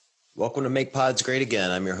Welcome to Make Pods Great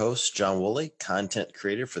Again. I'm your host, John Wooley, content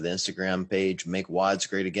creator for the Instagram page Make WODs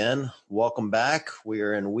Great Again. Welcome back. We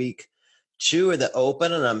are in week 2 of the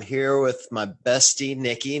Open, and I'm here with my bestie,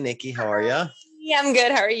 Nikki. Nikki, how are you? Yeah, I'm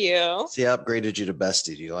good. How are you? See, I upgraded you to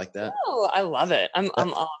bestie. Do you like that? Oh, I love it. I'm That,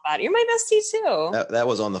 all about it. You're my bestie too. that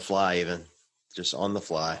was on the fly, even just on the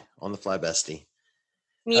fly bestie.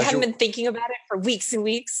 And you How's haven't your? been thinking about it for weeks and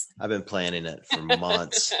weeks. I've been planning it for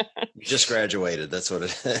months. You just graduated. That's what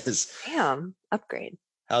it is. Damn, upgrade.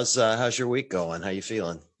 How's your week going? How you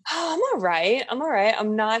feeling? Oh, I'm all right. I'm all right.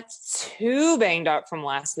 I'm not too banged up from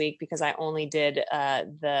last week because I only did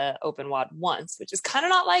the open WOD once, which is kind of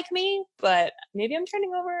not like me, but maybe I'm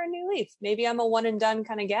turning over a new leaf. Maybe I'm a one and done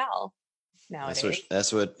kind of gal nowadays.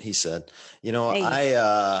 That's what he said. You know, Hey,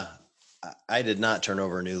 I did not turn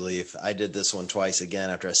over a new leaf. I did this one twice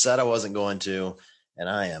again after I said I wasn't going to, and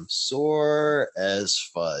I am sore as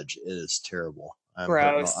fudge. It is terrible.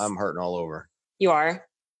 gross. I'm hurting all over. You are?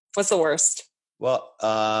 What's the worst? Well,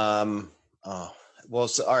 oh, well,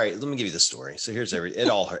 so, all right, let me give you the story. So here's it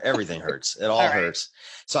all hurt. Everything hurts. It all All right. hurts.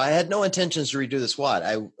 So I had no intentions to redo the squat.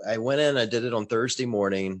 I went in, I did it on Thursday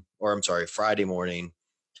morning, or I'm sorry, Friday morning.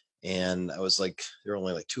 And I was like, there were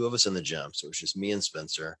only like 2 of us in the gym. So it was just me and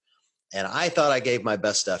Spencer. And I thought I gave my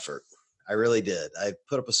best effort. I really did. I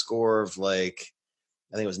put up a score of like,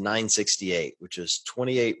 I think it was 968, which is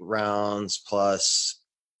 28 rounds plus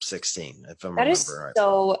 16, if I'm That is remembering right.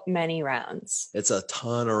 so many rounds. It's a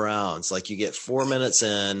ton of rounds. Like you get 4 minutes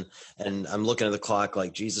in, and I'm looking at the clock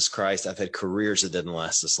like, Jesus Christ, I've had careers that didn't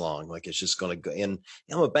last this long. Like it's just going to go. And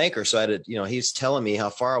I'm a banker. So I had, he's telling me how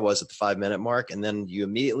far I was at the 5-minute mark. And then you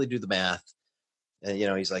immediately do the math. And,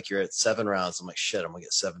 he's like, you're at 7 rounds. I'm like, shit, I'm going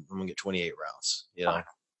to get 28 rounds,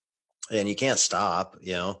 and you can't stop,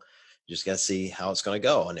 you just got to see how it's going to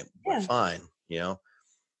go. And it went fine.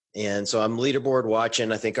 And so I'm leaderboard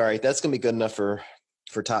watching. I think, all right, that's going to be good enough for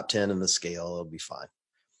top 10 in the scale. It'll be fine.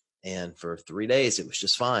 And for 3 days, it was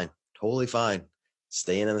just fine, totally fine,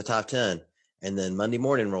 staying in the top 10. And then Monday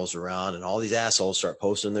morning rolls around and all these assholes start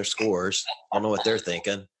posting their scores. I don't know what they're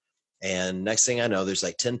thinking. And next thing I know, there's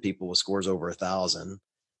like 10 people with scores over 1,000.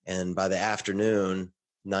 And by the afternoon,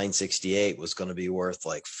 968 was going to be worth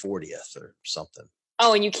like 40th or something.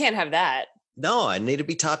 Oh, and you can't have that. No, I need to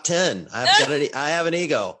be top 10. I have an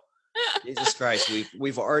ego. Jesus Christ.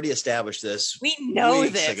 We've already established this. We know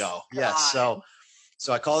weeks this ago. Yes. So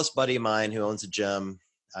I call this buddy of mine who owns a gym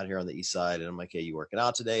out here on the east side. And I'm like, hey, you working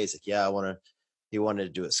out today? He's like, yeah, he wanted to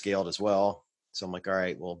do it scaled as well. So I'm like, all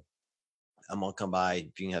right, well, I'm going to come by.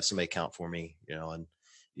 If you can have somebody count for me, and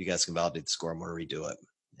you guys can validate the score, I'm going to redo it.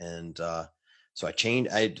 And so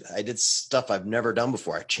I did stuff I've never done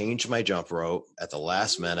before. I changed my jump rope at the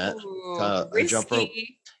last minute. A jump rope.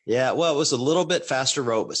 Yeah, well, it was a little bit faster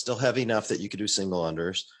rope, but still heavy enough that you could do single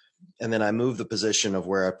unders. And then I moved the position of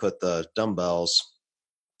where I put the dumbbells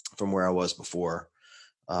from where I was before.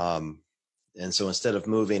 And so instead of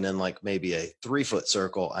moving in like maybe a 3-foot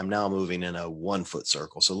circle, I'm now moving in a 1-foot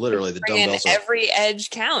circle. So literally the dumbbells. Every edge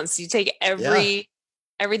counts. You take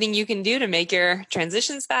everything you can do to make your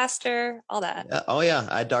transitions faster, all that. Yeah. Oh yeah.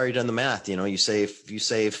 I'd already done the math. You save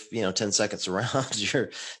 10 seconds around, you're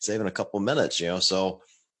saving a couple minutes, So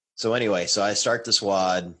anyway, so I start this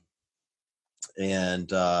WOD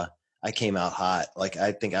and I came out hot. Like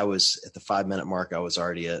I think I was at the 5-minute mark. I was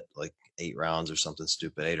already at like 8 rounds or something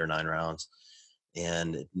stupid, 8 or 9 rounds.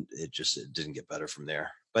 And it didn't get better from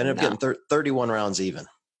there. But I ended up getting 31 rounds even.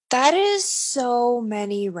 That is so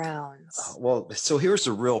many rounds. Well, so here's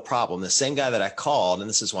the real problem. The same guy that I called, and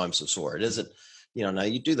this is why I'm so sore. It isn't, now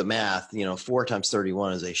you do the math, 4 times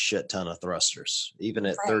 31 is a shit ton of thrusters. Even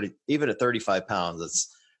at 35 pounds,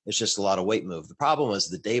 it's just a lot of weight move. The problem was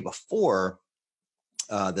the day before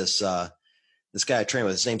this guy I trained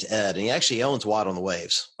with, his name's Ed, and he actually owns WOD on the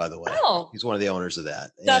Waves, by the way. Oh. He's one of the owners of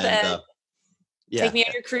that. Stop, Ed. Yeah. Take me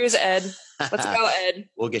on your cruise, Ed. Let's go, Ed.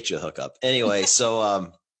 We'll get you a hookup. Anyway,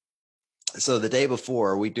 so the day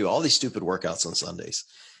before, we do all these stupid workouts on Sundays.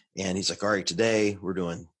 And he's like, all right, today we're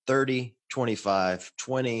doing 30, 25,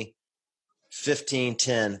 20, 15,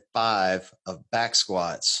 10, 5 of back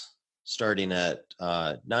squats, starting at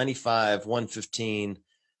 95, 115,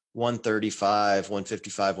 135,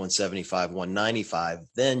 155, 175, 195.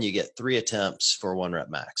 Then you get 3 attempts for 1 rep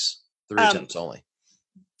max. 3 attempts only.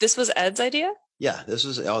 This was Ed's idea? Yeah, this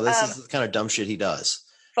is the kind of dumb shit he does.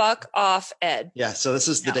 Fuck off, Ed. Yeah, so this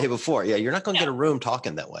is the day before. Yeah, you're not going to get a room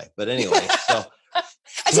talking that way. But anyway, so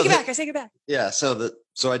I take it back. Yeah, so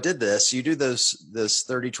I did this. You do this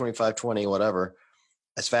 30, 25, 20, whatever,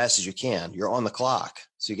 as fast as you can. You're on the clock,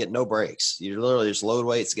 so you get no breaks. You literally just load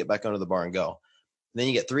weights, get back under the bar and go. And then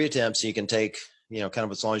you get 3 attempts. So you can take, kind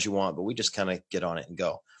of as long as you want, but we just kind of get on it and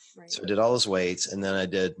go. Right. So I did all those weights, and then I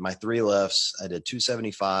did my 3 lifts. I did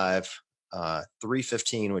 275,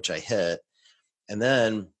 315, which I hit. And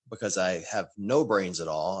then because I have no brains at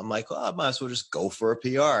all, I'm like, well, I might as well just go for a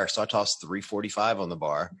PR. So I tossed 345 on the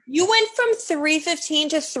bar. You went from 315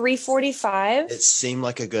 to 345? It seemed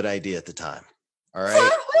like a good idea at the time. All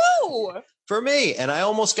right. For who? For me. And I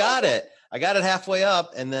almost got it. I got it halfway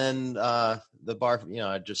up, and then the bar,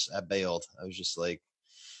 I bailed. I was just like,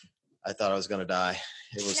 I thought I was going to die.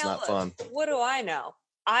 It was not fun. What do I know?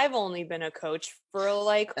 I've only been a coach for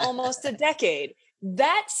like almost a decade.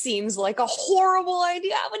 That seems like a horrible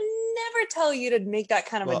idea. I would never tell you to make that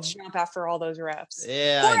kind of a jump after all those reps.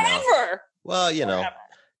 Yeah. Forever. Well,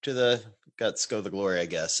 to the guts go the glory, I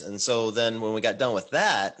guess. And so then when we got done with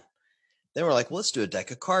that, then we're like, well, let's do a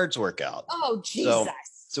deck of cards workout. Oh, Jesus.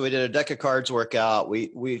 So we did a deck of cards workout.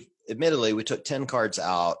 We admittedly, we took 10 cards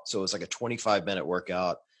out. So it was like a 25-minute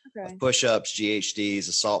workout. Okay. Push-ups, GHDs,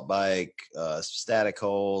 assault bike, static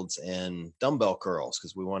holds, and dumbbell curls,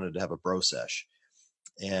 because we wanted to have a bro sesh.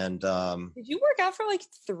 And did you work out for like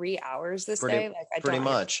 3 hours this day? Pretty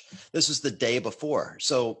much. This was the day before.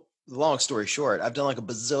 So long story short, I've done like a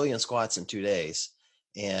bazillion squats in 2 days.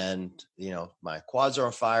 And, my quads are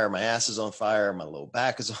on fire. My ass is on fire. My low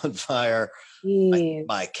back is on fire.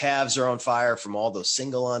 My calves are on fire from all those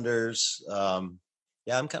single unders.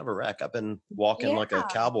 Yeah, I'm kind of a wreck. I've been walking like a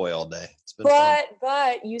cowboy all day. It's been fun.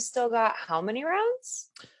 But you still got how many rounds?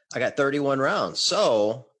 I got 31 rounds.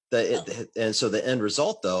 So the end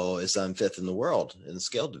result, though, is I'm 5th in the world in the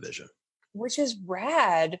scale division. Which is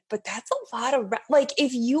rad, but that's a lot of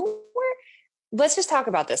if you were, let's just talk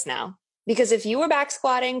about this now. Because if you were back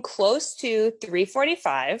squatting close to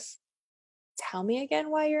 345, tell me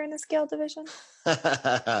again why you're in the scale division.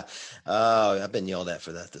 Oh, I've been yelled at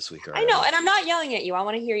for that this week already. I know, and I'm not yelling at you. I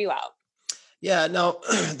want to hear you out. Yeah, no,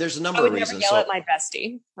 there's a number of reasons. I would never yell at my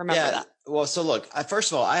bestie. Remember that. Well, so look,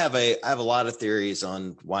 first of all, I have a lot of theories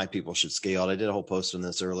on why people should scale. I did a whole post on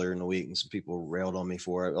this earlier in the week, and some people railed on me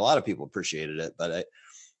for it. A lot of people appreciated it, but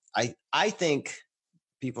I think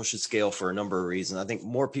people should scale for a number of reasons. I think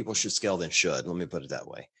more people should scale than should. Let me put it that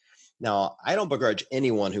way. Now, I don't begrudge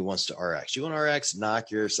anyone who wants to RX. You want to RX,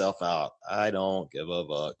 knock yourself out. I don't give a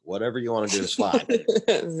fuck. Whatever you want to do is fine.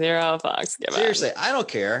 Zero fucks. Seriously, I don't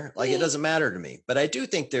care. It doesn't matter to me. But I do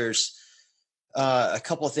think there's a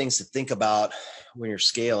couple of things to think about when you're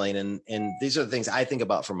scaling. And these are the things I think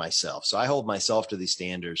about for myself. So I hold myself to these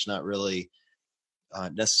standards, not really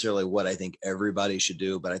necessarily what I think everybody should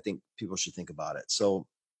do, but I think people should think about it. So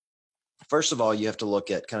first of all, you have to look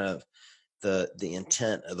at kind of the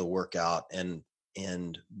intent of the workout, and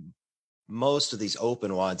most of these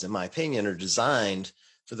open WODs, in my opinion, are designed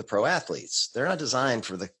for the pro athletes. They're not designed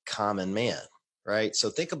for the common man, right? So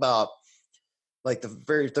think about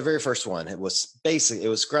the very first one. It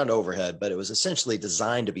was ground overhead, but it was essentially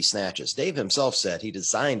designed to be snatches. Dave himself said he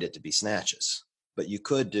designed it to be snatches, but you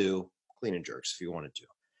could do clean and jerks if you wanted to.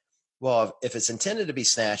 Well, if it's intended to be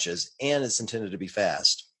snatches and it's intended to be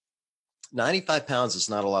fast, 95 pounds is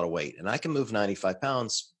not a lot of weight. And I can move 95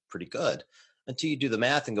 pounds pretty good until you do the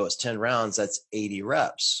math and go, it's 10 rounds, that's 80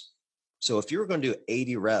 reps. So if you were going to do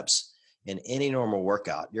 80 reps in any normal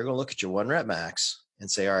workout, you're going to look at your 1 rep max and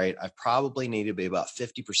say, all right, I probably need to be about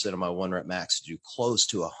 50% of my 1 rep max to do close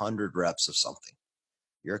to 100 reps of something.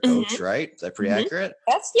 You're a coach, right? Is that pretty accurate?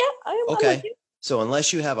 I am. Okay. So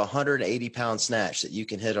unless you have a 180 pound snatch that you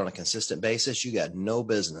can hit on a consistent basis, you got no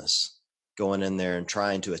business going in there and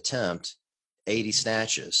trying to attempt 80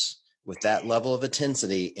 snatches with that level of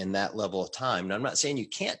intensity in that level of time. Now, I'm not saying you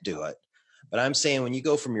can't do it, but I'm saying when you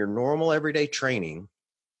go from your normal everyday training,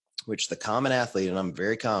 which the common athlete, and I'm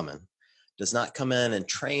very common, does not come in and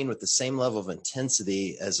train with the same level of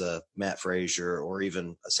intensity as a Matt Frazier or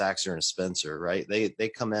even a Saxer and a Spencer, right? They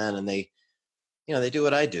come in and they do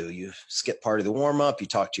what I do. You skip part of the warm up, you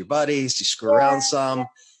talk to your buddies, you screw around some,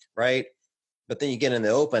 right? But then you get in the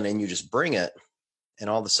open and you just bring it. And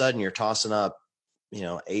all of a sudden you're tossing up,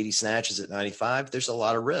 80 snatches at 95. There's a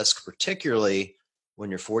lot of risk, particularly when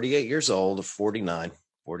you're 48 years old or 49.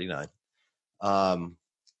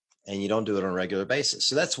 And you don't do it on a regular basis.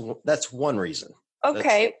 So that's one reason.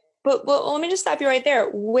 Okay. But let me just stop you right there.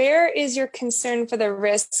 Where is your concern for the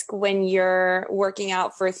risk when you're working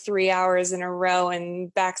out for 3 hours in a row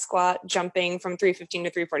and back squat jumping from 315 to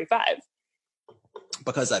 345?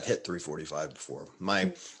 Because I've hit 345 before.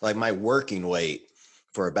 My working weight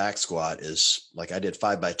for a back squat is I did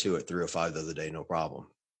 5x2 at 305 the other day, no problem.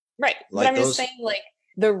 Right. But I'm just saying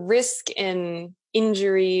the risk in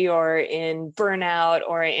injury or in burnout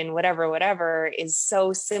or in whatever is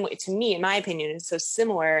so similar to me, in my opinion, is so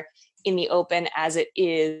similar in the open as it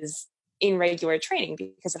is in regular training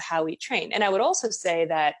because of how we train. And I would also say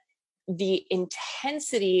that the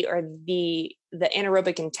intensity or the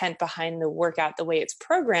anaerobic intent behind the workout, the way it's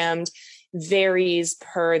programmed, varies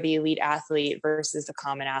per the elite athlete versus the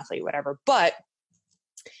common athlete, whatever. But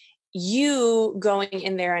you going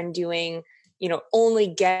in there and doing, only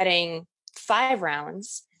getting 5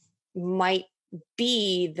 rounds might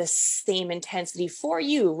be the same intensity for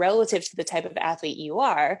you relative to the type of athlete you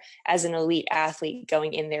are as an elite athlete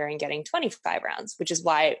going in there and getting 25 rounds, which is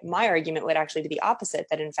why my argument would actually be the opposite,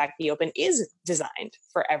 that in fact the open is designed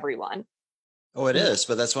for everyone. Oh, it is,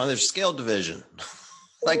 but that's why there's scale division.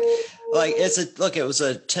 It was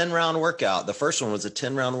a 10-round workout. The first one was a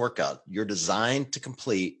 10-round workout. You're designed to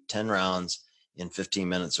complete 10 rounds in 15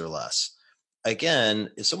 minutes or less.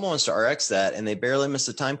 Again, if someone wants to RX that and they barely miss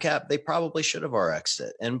the time cap, they probably should have RX'd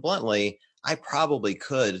it. And bluntly, I probably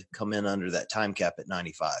could come in under that time cap at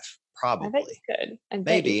 95. Probably. I bet you could.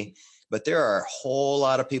 Maybe. But there are a whole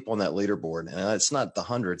lot of people on that leaderboard, and it's not the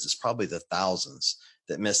hundreds, it's probably the thousands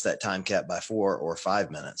that missed that time cap by 4 or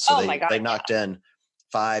 5 minutes. So they knocked in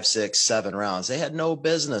 5, 6, 7 rounds. They had no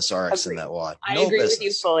business RXing that WOD. I agree with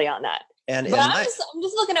you fully on that. I'm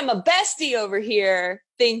just looking at my bestie over here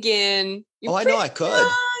thinking, I know I could.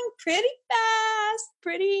 Young, pretty fast,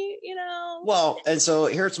 pretty, Well, and so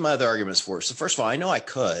here's my other arguments for it. So first of all, I know I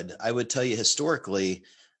could. I would tell you historically,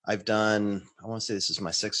 I've done, I want to say this is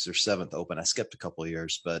my 6th or 7th open. I skipped a couple of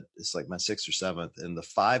years, but it's like my 6th or 7th. And the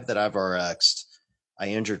 5 that I've RX'd, I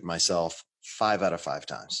injured myself 5 out of 5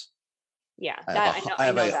 times. Yeah, I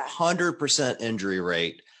have a 100% injury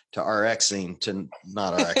rate to RXing to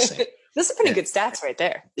not RXing. Those are pretty good stats right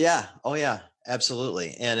there. Yeah. Oh yeah,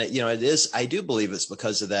 absolutely. And it is, I do believe it's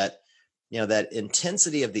because of that, that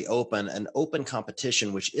intensity of the open, an open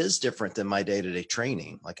competition, which is different than my day-to-day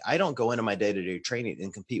training. Like I don't go into my day-to-day training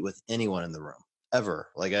and compete with anyone in the room ever.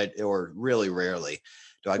 Or really rarely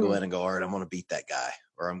do I go in and go, all right, I'm going to beat that guy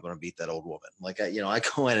or I'm going to beat that old woman. Like I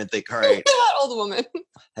go in and think, all right, that old woman.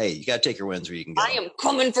 Hey, you got to take your wins where you can get them. I am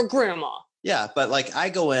coming for grandma. Yeah. But like I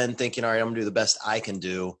go in thinking, all right, I'm going to do the best I can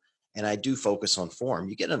do. And I do focus on form.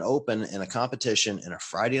 You get an open in a competition in a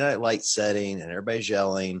Friday night light setting and everybody's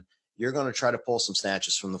yelling, you're going to try to pull some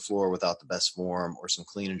snatches from the floor without the best form or some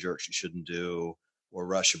clean and jerks you shouldn't do or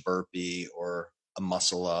rush a burpee or a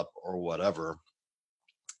muscle up or whatever.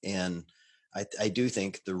 And I do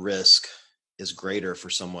think the risk is greater for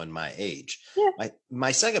someone my age. Yeah.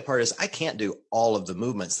 My second part is I can't do all of the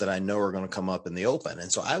movements that I know are going to come up in the open.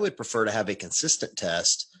 And so I would prefer to have a consistent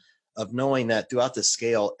test of knowing that throughout the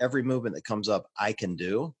scale, every movement that comes up, I can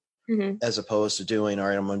do, as opposed to doing, all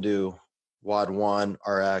right, I'm going to do WOD 1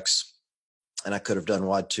 RX, and I could have done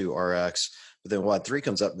WOD 2 RX, but then WOD 3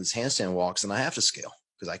 comes up, this handstand walks, and I have to scale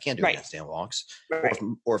because I can't do handstand walks. Right.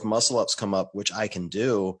 Or if muscle ups come up, which I can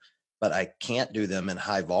do, but I can't do them in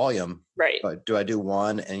high volume. Right. But do I do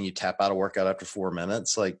one and you tap out a workout after 4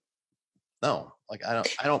 minutes? Like, no, like I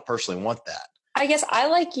don't personally want that. I guess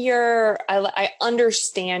I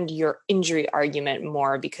understand your injury argument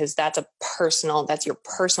more because that's your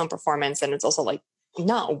personal performance. And it's also like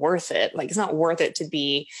not worth it. Like it's not worth it to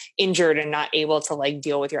be injured and not able to like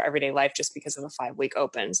deal with your everyday life just because of a 5-week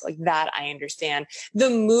opens. Like that I understand. The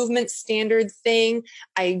movement standard thing,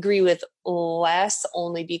 I agree with less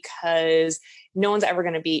only because no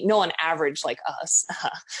one average like us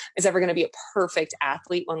is ever going to be a perfect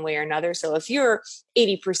athlete one way or another. So if you're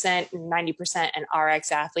 80%, 90% an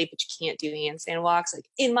RX athlete, but you can't do handstand walks, like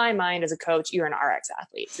in my mind as a coach, you're an RX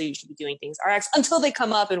athlete. So you should be doing things RX until they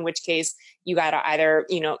come up, in which case you got to either,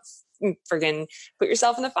 friggin' put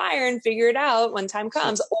yourself in the fire and figure it out when time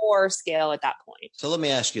comes or scale at that point. So let me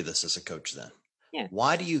ask you this as a coach then. Yeah.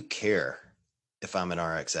 Why do you care if I'm an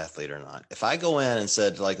RX athlete or not? If I go in and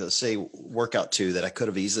said, like, let's say workout 2 that I could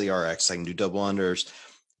have easily RX, I can do double unders,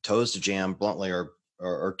 toes to jam bluntly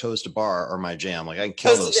or toes to bar or my jam. Like I can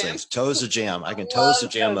kill those things. Toes to jam. I can toes to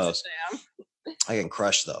jam those. I can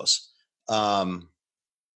crush those.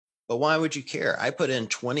 But why would you care? I put in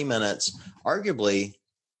 20 minutes, arguably,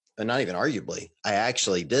 and not even arguably, I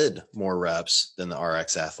actually did more reps than the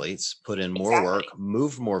RX athletes, put in more work,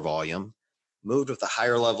 moved more volume, moved with a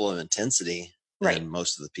higher level of intensity than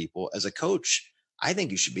most of the people. As a coach, I think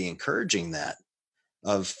you should be encouraging that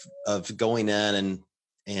of going in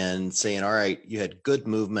and saying, all right, you had good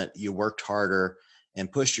movement, you worked harder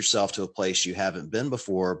and pushed yourself to a place you haven't been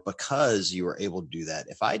before because you were able to do that.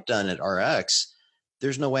 If I'd done it RX,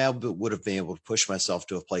 there's no way I would have been able to push myself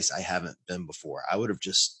to a place I haven't been before. I would have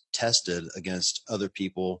just tested against other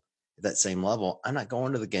people at that same level, I'm not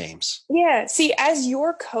going to the games. Yeah. See, as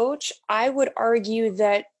your coach, I would argue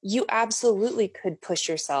that you absolutely could push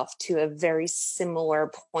yourself to a very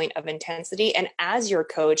similar point of intensity. And as your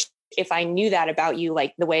coach, if I knew that about you,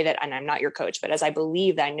 like the way that, and I'm not your coach, but as I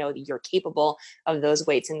believe that I know that you're capable of those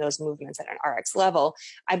weights and those movements at an RX level,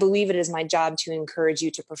 I believe it is my job to encourage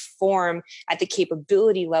you to perform at the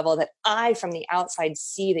capability level that I, from the outside,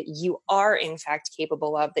 see that you are in fact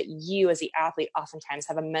capable of, that you as the athlete oftentimes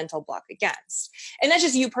have a mental block against. And that's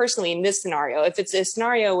just you personally in this scenario. If it's a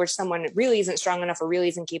scenario where someone really isn't strong enough or really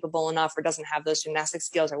isn't capable enough or doesn't have those gymnastic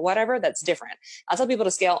skills or whatever, that's different. I'll tell people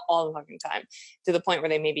to scale all the fucking time to the point where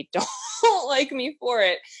they maybe don't like me for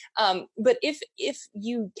it. But if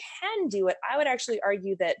you can do it, I would actually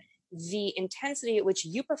argue that the intensity at which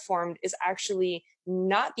you performed is actually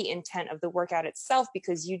not the intent of the workout itself,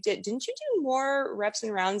 because didn't you do more reps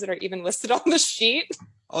and rounds that are even listed on the sheet?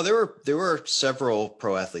 Oh, there were several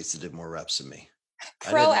pro athletes that did more reps than me.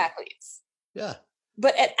 Pro athletes. Yeah.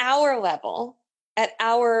 But at our level, at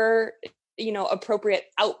our, appropriate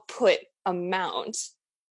output amount,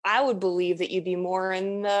 I would believe that you'd be more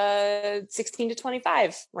in the 16 to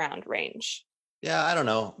 25 round range. Yeah, I don't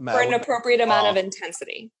know. For an appropriate amount of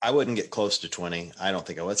intensity. I wouldn't get close to 20. I don't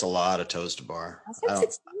think it's a lot of toes to bar.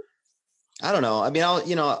 I don't know. I mean,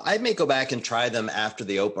 I may go back and try them after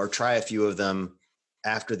the open, or try a few of them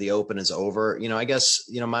after the open is over. I guess,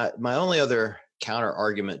 my only other counter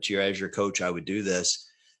argument to you as your coach, I would do this.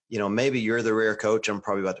 Maybe you're the rare coach. I'm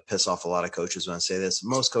probably about to piss off a lot of coaches when I say this.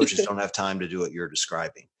 Most coaches don't have time to do what you're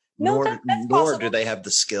describing, nor do they have the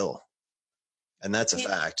skill. And that's a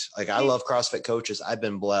fact. Like, I love CrossFit coaches. I've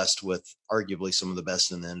been blessed with arguably some of the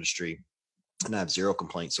best in the industry, and I have zero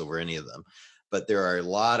complaints over any of them. But there are a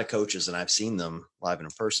lot of coaches, and I've seen them live and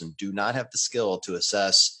in person, do not have the skill to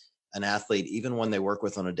assess an athlete, even when they work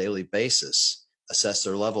with on a daily basis, assess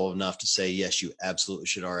their level enough to say, yes, you absolutely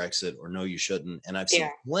should RX it, or no, you shouldn't. And I've seen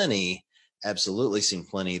absolutely seen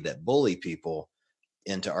plenty that bully people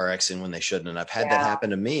into RXing when they shouldn't. And I've had that happen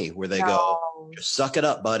to me, where they go, just suck it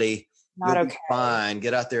up, buddy. You'll be fine.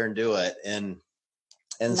 Get out there and do it. And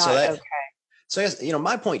so I guess,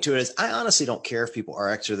 my point to it is, I honestly don't care if people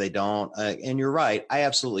RX or they don't. And you're right. I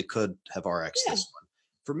absolutely could have RX this one.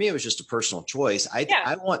 For me, it was just a personal choice.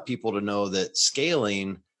 I want people to know that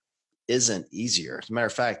scaling isn't easier. As a matter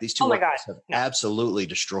of fact, these two workouts have absolutely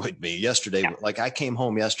destroyed me yesterday. Yeah. Like, I came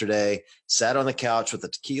home yesterday, sat on the couch with a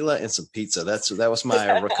tequila and some pizza. That was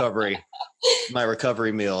my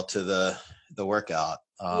recovery meal to the workout.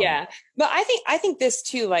 But I think this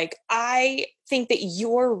too, like, I think that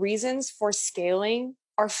your reasons for scaling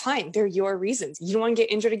are fine. They're your reasons. You don't want to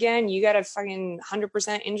get injured again. You got a fucking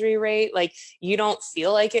 100% injury rate. Like, you don't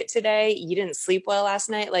feel like it today. You didn't sleep well last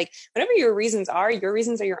night. Like, whatever your reasons are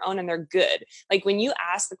your own, and they're good. Like, when you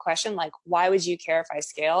ask the question, like, why would you care if I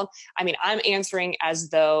scaled? I mean, I'm answering as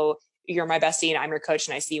though you're my bestie and I'm your coach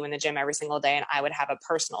and I see you in the gym every single day and I would have a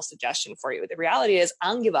personal suggestion for you. The reality is,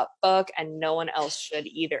 I don't give a fuck, and no one else should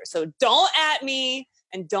either. So don't at me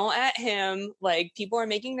and don't at him. Like, people are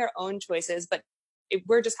making their own choices, but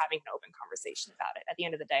we're just having an open conversation about it. At the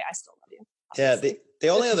end of the day, I still love you. Obviously. Yeah. The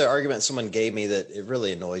only other argument someone gave me that it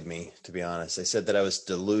really annoyed me, to be honest, they said that I was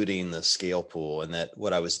diluting the scale pool, and that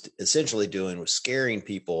what I was essentially doing was scaring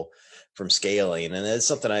people from scaling. And it's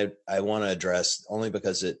something I want to address, only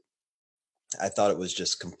because I thought it was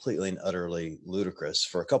just completely and utterly ludicrous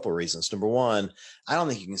for a couple of reasons. Number one, I don't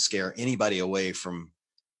think you can scare anybody away from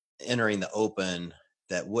entering the open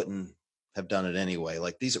that wouldn't have done it anyway.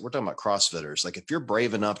 Like, we're talking about CrossFitters. Like, if you're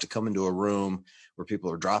brave enough to come into a room where people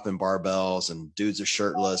are dropping barbells and dudes are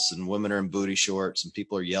shirtless and women are in booty shorts and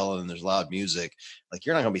people are yelling and there's loud music, like,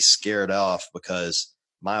 you're not going to be scared off because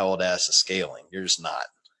my old ass is scaling. You're just not.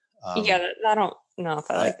 I don't know if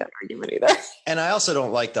I like that argument either. And I also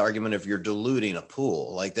don't like the argument if you're diluting a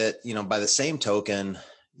pool like that. By the same token,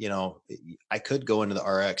 I could go into the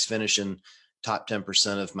RX finishing top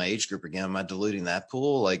 10% of my age group again. Am I diluting that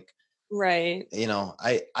pool? Like, right.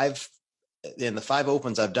 I've in the 5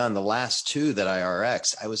 opens I've done, the last 2 that I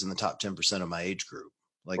RX, I was in the top 10% of my age group.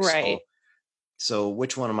 Like, right. So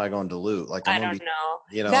which one am I going to dilute? Like, I don't know.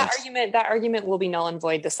 That argument will be null and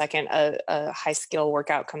void the second a high skill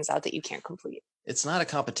workout comes out that you can't complete. It's not a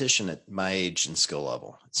competition at my age and skill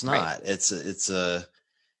level. It's not. Right. It's a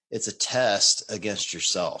test against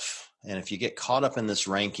yourself. And if you get caught up in this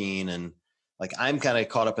ranking, and like, I'm kind of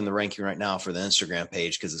caught up in the ranking right now for the Instagram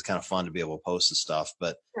page because it's kind of fun to be able to post the stuff.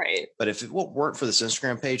 But if it weren't for this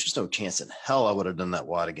Instagram page, there's no chance in hell I would have done that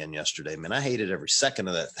WOD again yesterday. Man, I hated every second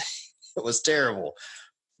of that thing. It was terrible.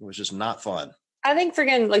 It was just not fun. I think,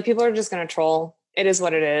 like, people are just going to troll. It is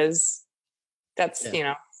what it is. That's,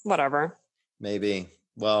 Whatever. Maybe.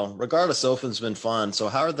 Well, regardless, Open's been fun. So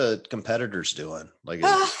how are the competitors doing? Like,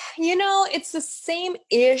 It's the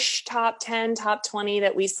same-ish top 10, top 20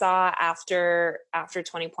 that we saw after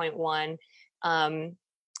 20.1.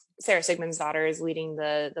 Sarah Sigmund's daughter is leading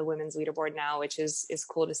the women's leaderboard now, which is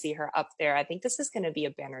cool to see her up there. I think this is going to be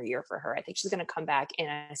a banner year for her. I think she's going to come back in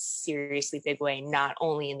a seriously big way, not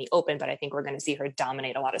only in the Open, but I think we're going to see her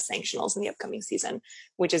dominate a lot of sanctionals in the upcoming season,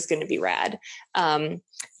 which is going to be rad.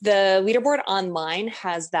 The leaderboard online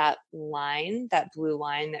has that line, that blue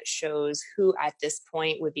line that shows who at this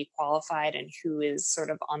point would be qualified and who is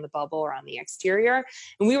sort of on the bubble or on the exterior.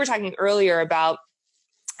 And we were talking earlier about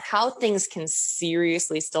how things can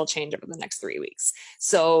seriously still change over the next 3 weeks.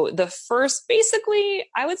 So the first, basically,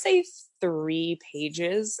 I would say 3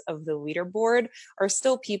 pages of the leaderboard are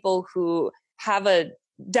still people who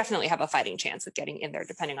definitely have a fighting chance of getting in there,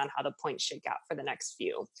 depending on how the points shake out for the next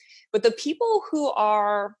few. But the people who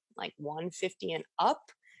are like 150 and up,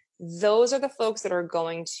 those are the folks that are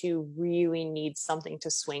going to really need something to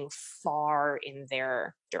swing far in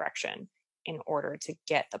their direction in order to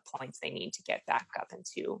get the points they need to get back up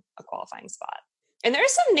into a qualifying spot. And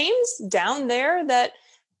there's some names down there that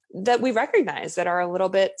we recognize that are a little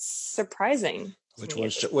bit surprising.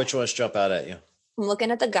 which ones jump out at you? I'm looking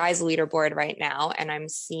at the guys leaderboard right now, and I'm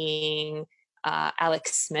seeing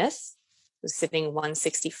Alex Smith, who's sitting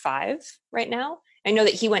 165 right now. I know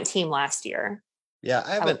that he went team last year. Yeah,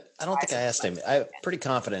 I don't think I asked him. I'm pretty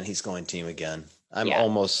confident he's going team again. I'm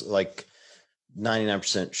almost like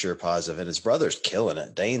 99% sure positive, and his brother's killing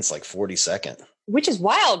it. Dane's like 42nd, which is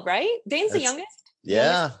wild, right? Dane's the youngest.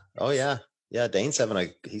 Yeah. Oh yeah. Yeah. Dane's having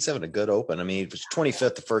a good Open. I mean, he was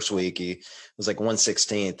 25th the first week. He was like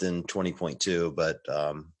 116th in 20.2, but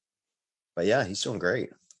yeah, he's doing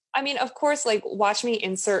great. I mean, of course, like, watch me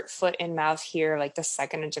insert foot in mouth here. Like, the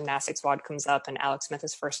second a gymnastics WOD comes up and Alex Smith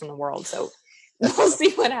is first in the world. So we'll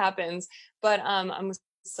see what happens. But I'm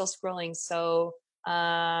still scrolling. So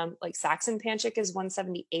like Saxon Panchik is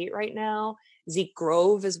 178 right now. Zeke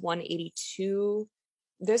Grove is 182.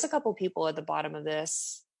 There's a couple people at the bottom of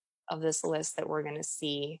this list that we're going to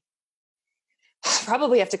see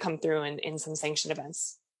probably have to come through in some sanctioned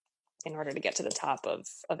events in order to get to the top of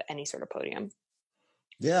any sort of podium.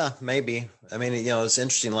 Yeah, maybe. I mean, it's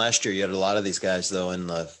interesting. Last year you had a lot of these guys though in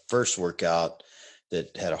the first workout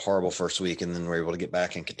that had a horrible first week and then were able to get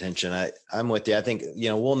back in contention. I'm with you. I think,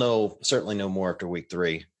 we'll certainly know more after week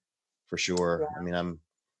 3 for sure. Yeah. I mean,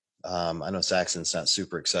 I know Saxon's not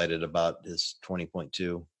super excited about his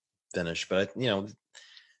 20.2 finish, but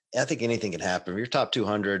I think anything can happen. If you're top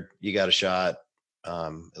 200, you got a shot,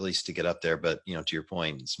 at least to get up there. But, to your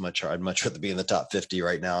point, I'd much rather be in the top 50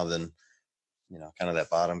 right now than, kind of that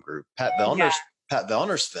bottom group. Pat Vellner's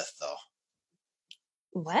 5th though.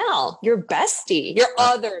 Wow, your bestie, your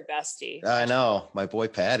other bestie. I know, my boy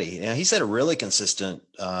Patty. Yeah, he's had a really consistent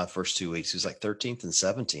first 2 weeks. He was like 13th and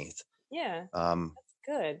 17th. Yeah, that's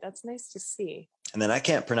good. That's nice to see. And then I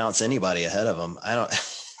can't pronounce anybody ahead of him. I don't.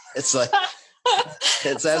 It's like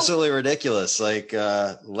it's absolutely ridiculous. Like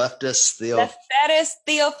leftist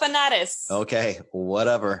Theophanatus. Okay,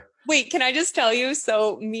 whatever. Wait, can I just tell you?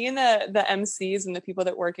 So me and the MCs and the people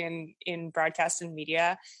that work in broadcast and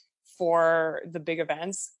media for the big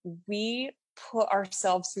events, we put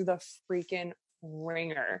ourselves through the freaking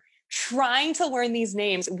ringer trying to learn these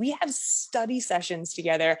names. We have study sessions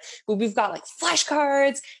together, but we've got like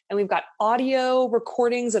flashcards and we've got audio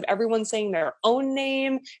recordings of everyone saying their own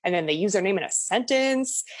name, and then they use their name in a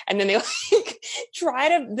sentence, and then they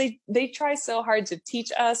they try so hard to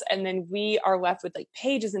teach us, and then we are left with like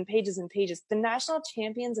pages and pages and pages. The national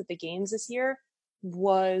champions at the games this year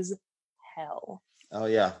was hell. Oh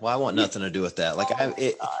yeah. Well, I want nothing to do with that. Like,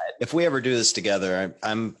 if we ever do this together,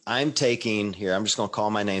 I'm taking here. I'm just going to call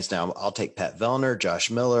my names now. I'll take Pat Vellner, Josh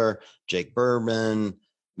Miller, Jake Bourbon,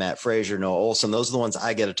 Matt Frazier, Noah Olson. Those are the ones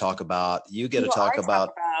I get to talk about. You get to talk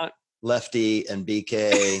about Lefty and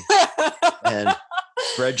BK and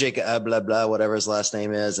Fred Jacob, blah, blah, whatever his last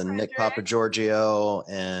name is, and Nick Papagiorgio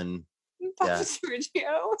and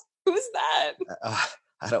Papagiorgio. Who's that?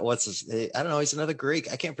 I don't know. He's another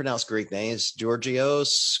Greek. I can't pronounce Greek names.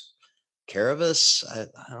 Georgios, Karavis. I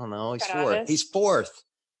don't know. He's fourth.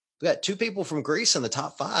 We got 2 people from Greece in the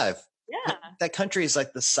top 5. Yeah. That country is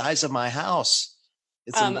like the size of my house.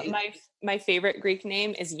 It's my favorite Greek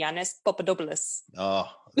name is Yannis Papadopoulos. Oh,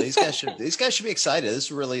 these guys should be excited.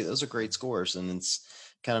 Those are great scores. And it's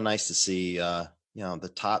kind of nice to see,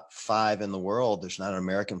 the top 5 in the world. There's not an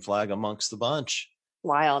American flag amongst the bunch.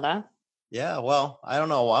 Wild, huh? Yeah, well, I don't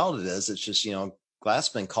know how wild it is. It's just,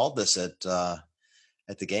 Glassman called this at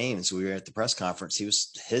the games. We were at the press conference.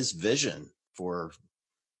 His vision for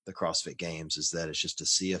the CrossFit Games is that it's just a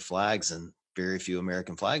sea of flags and very few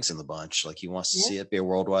American flags in the bunch. Like he wants to see it be a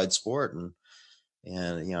worldwide sport. And,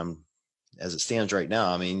 you know, as it stands right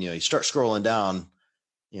now, I mean, you know, you start scrolling down,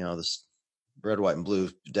 you know, this red, white, and blue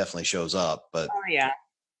definitely shows up, but oh yeah.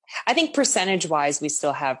 I think percentage wise, we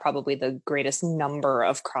still have probably the greatest number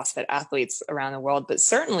of CrossFit athletes around the world, but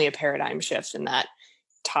certainly a paradigm shift in that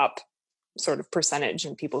top sort of percentage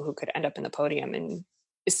and people who could end up in the podium. And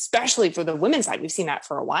especially for the women's side, we've seen that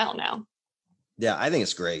for a while now. yeah, I think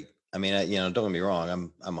it's great. I mean, you know, don't get me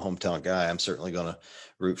wrong. I'm a hometown guy. I'm certainly going to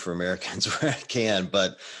root for Americans where I can,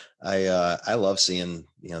 but I love seeing,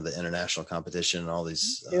 you know, the international competition and all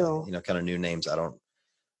these, you know, kind of new names I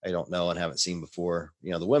don't know and haven't seen before.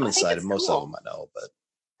 You know, the women's side, and most of them I know, but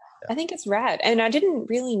I think it's rad. And I didn't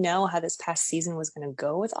really know how this past season was going to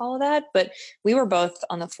go with all of that, but we were both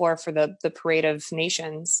on the floor for the Parade of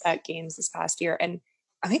Nations at Games this past year. And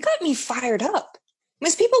I mean, it got me fired up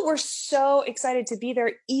because people were so excited to be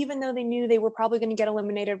there, even though they knew they were probably going to get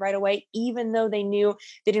eliminated right away, even though they knew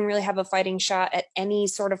they didn't really have a fighting shot at any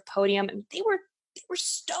sort of podium. And they were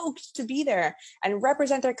stoked to be there and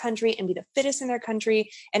represent their country and be the fittest in their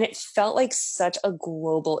country. And it felt like such a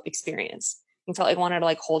global experience. I felt like I wanted to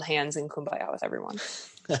like hold hands and kumbaya with everyone.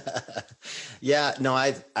 Yeah, no,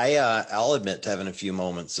 I'll admit to having a few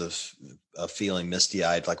moments of feeling misty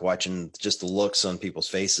eyed, like watching just the looks on people's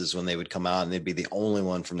faces when they would come out and they'd be the only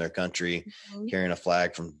one from their country carrying a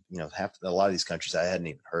flag from, you know, a lot of these countries I hadn't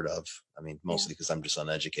even heard of. I mean, mostly because I'm just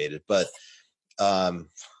uneducated, but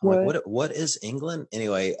what is England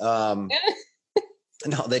anyway? No,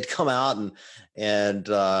 they'd come out and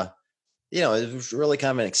you know, it was really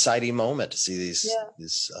kind of an exciting moment to see these,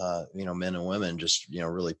 you know, men and women just, you know,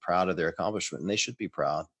 really proud of their accomplishment, and they should be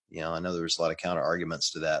proud. You know, I know there was a lot of counter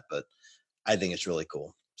arguments to that, but I think it's really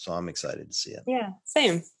cool. So I'm excited to see it. Yeah,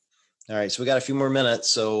 same. All right. So we got a few more minutes.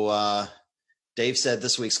 So Dave said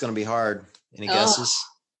this week's going to be hard. Any guesses?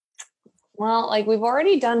 Well, like we've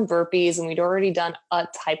already done burpees and we'd already done a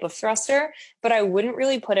type of thruster, but I wouldn't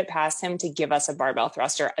really put it past him to give us a barbell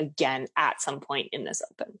thruster again at some point in this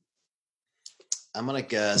open. I'm going to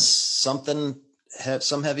guess some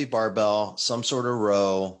heavy barbell, some sort of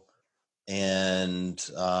row, and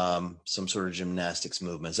some sort of gymnastics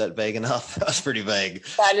movement. Is that vague enough? That's pretty vague.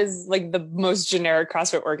 That is like the most generic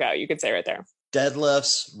CrossFit workout you could say right there.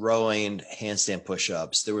 Deadlifts, rowing, handstand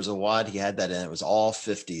push-ups. There was a WOD he had that in. It was all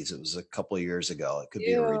 50s. It was a couple of years ago. It could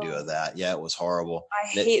be a redo of that. Yeah, it was horrible.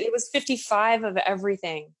 It was 55 of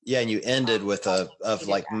everything. Yeah, and you ended with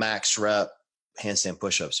like max rep handstand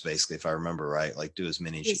push-ups, basically, if I remember right. Like do as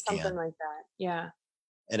many as you can. Something like that. Yeah.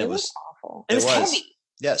 And it was awful. It was heavy.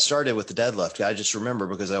 Yeah, it started with the deadlift. I just remember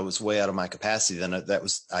because I was way out of my capacity. Then I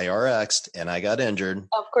RX'd and I got injured.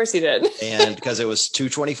 Of course you did. And because it was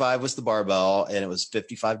 225 was the barbell and it was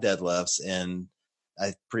 55 deadlifts. And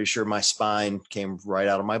I'm pretty sure my spine came right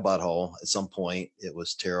out of my butthole at some point. It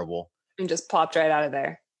was terrible. And just popped right out of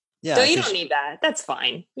there. Yeah. So you don't need that. That's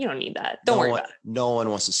fine. You don't need that. Don't worry about it. No one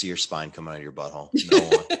wants to see your spine coming out of your butthole.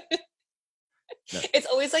 No one. No. It's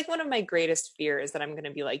always like one of my greatest fears that I'm going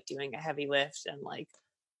to be like doing a heavy lift and like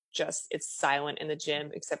just it's silent in the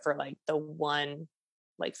gym except for like the one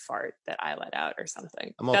like fart that I let out or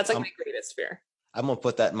something. That's like my greatest fear. I'm going to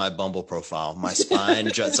put that in my Bumble profile. My spine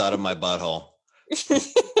juts out of my butthole.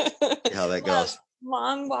 How that goes.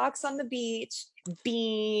 Long walks on the beach,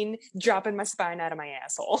 Bean, dropping my spine out of my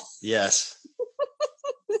asshole. Yes.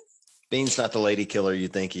 Bean's not the lady killer you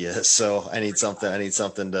think he is. So I need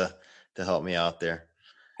something to help me out there.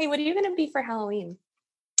 Hey, what are you going to be for Halloween?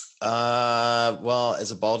 Well,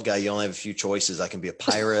 as a bald guy, you only have a few choices. I can be a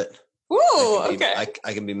pirate. Ooh, okay.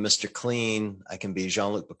 I can be Mr. Clean. I can be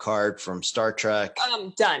Jean-Luc Picard from Star Trek.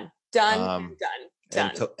 Done.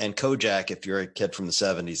 And Kojak if you're a kid from the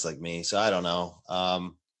 70s like me. So I don't know.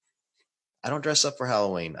 I don't dress up for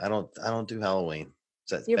Halloween. I don't do Halloween.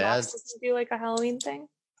 Is that your bad? boss doesn't do like a Halloween thing?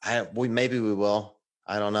 Maybe we will.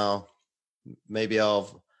 I don't know. Maybe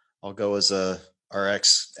I'll go as a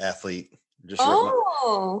RX athlete.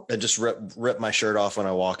 Just rip my shirt off when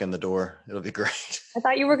I walk in the door. It'll be great. I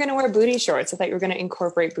thought you were going to wear booty shorts. I thought you were going to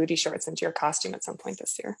incorporate booty shorts into your costume at some point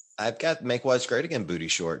this year. I've got Make Wise Great Again booty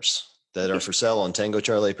shorts that are for sale on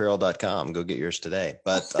tangocharlieapparel.com. Go get yours today.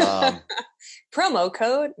 But promo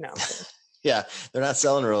code? No. Yeah, they're not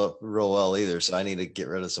selling real well either. So I need to get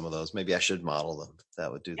rid of some of those. Maybe I should model them.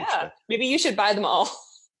 That would do the trick. Maybe you should buy them all.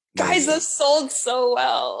 Guys, those sold so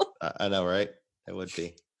well. I know, right? It would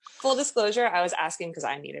be. Full disclosure, I was asking because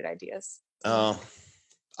I needed ideas. Oh,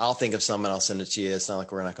 I'll think of some and I'll send it to you. It's not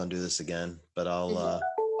like we're not going to do this again, but I'll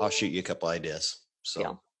shoot you a couple ideas.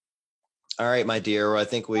 So, All right, my dear. Well, I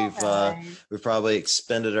think Right. we've probably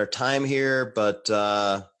expended our time here, but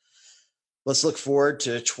let's look forward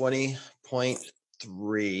to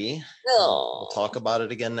 20.3. We'll talk Oh. about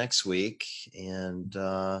it again next week. And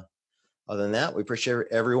other than that, we appreciate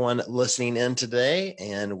everyone listening in today,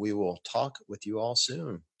 and we will talk with you all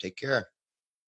soon. Take care.